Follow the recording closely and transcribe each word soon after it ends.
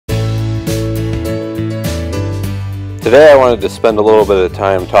Today I wanted to spend a little bit of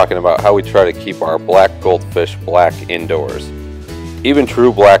time talking about how we try to keep our black goldfish black indoors. Even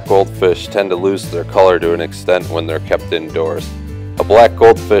true black goldfish tend to lose their color to an extent when they're kept indoors. A black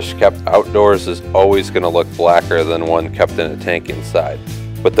goldfish kept outdoors is always going to look blacker than one kept in a tank inside.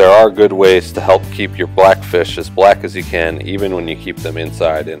 But there are good ways to help keep your black fish as black as you can even when you keep them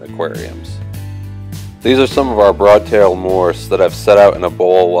inside in aquariums. These are some of our broadtail Moors that I've set out in a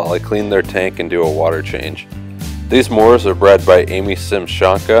bowl while I clean their tank and do a water change. These Moors are bred by Amy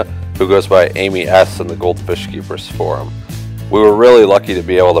Simshanka, who goes by Amy S. in the Goldfish Keepers Forum. We were really lucky to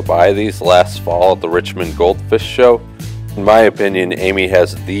be able to buy these last fall at the Richmond Goldfish Show. In my opinion, Amy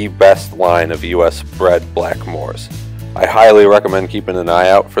has the best line of US bred black Moors. I highly recommend keeping an eye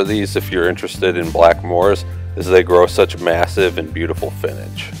out for these if you're interested in black Moors, as they grow such massive and beautiful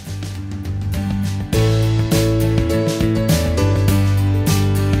finnage.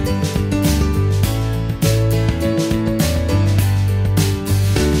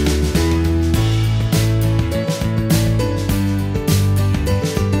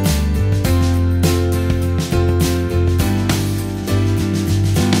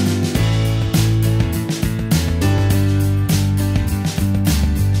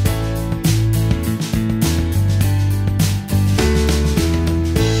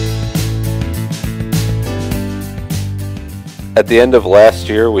 At the end of last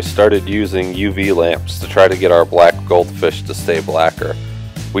year, we started using UV lamps to try to get our black goldfish to stay blacker.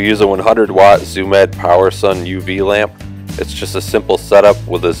 We use a 100-watt ZoomEd PowerSun UV lamp. It's just a simple setup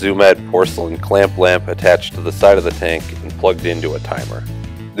with a ZoomEd porcelain clamp lamp attached to the side of the tank and plugged into a timer.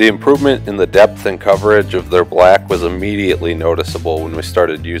 The improvement in the depth and coverage of their black was immediately noticeable when we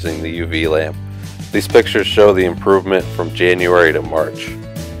started using the UV lamp. These pictures show the improvement from January to March.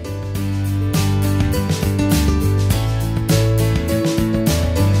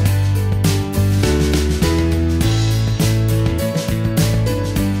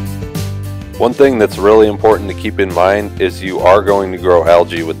 One thing that's really important to keep in mind is you are going to grow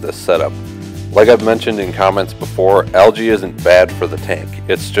algae with this setup. Like I've mentioned in comments before, algae isn't bad for the tank,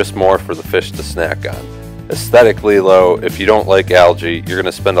 it's just more for the fish to snack on. Aesthetically though, if you don't like algae, you're going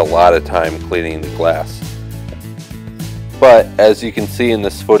to spend a lot of time cleaning the glass. But as you can see in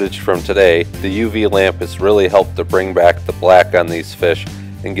this footage from today, the UV lamp has really helped to bring back the black on these fish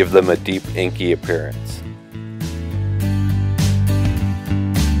and give them a deep inky appearance.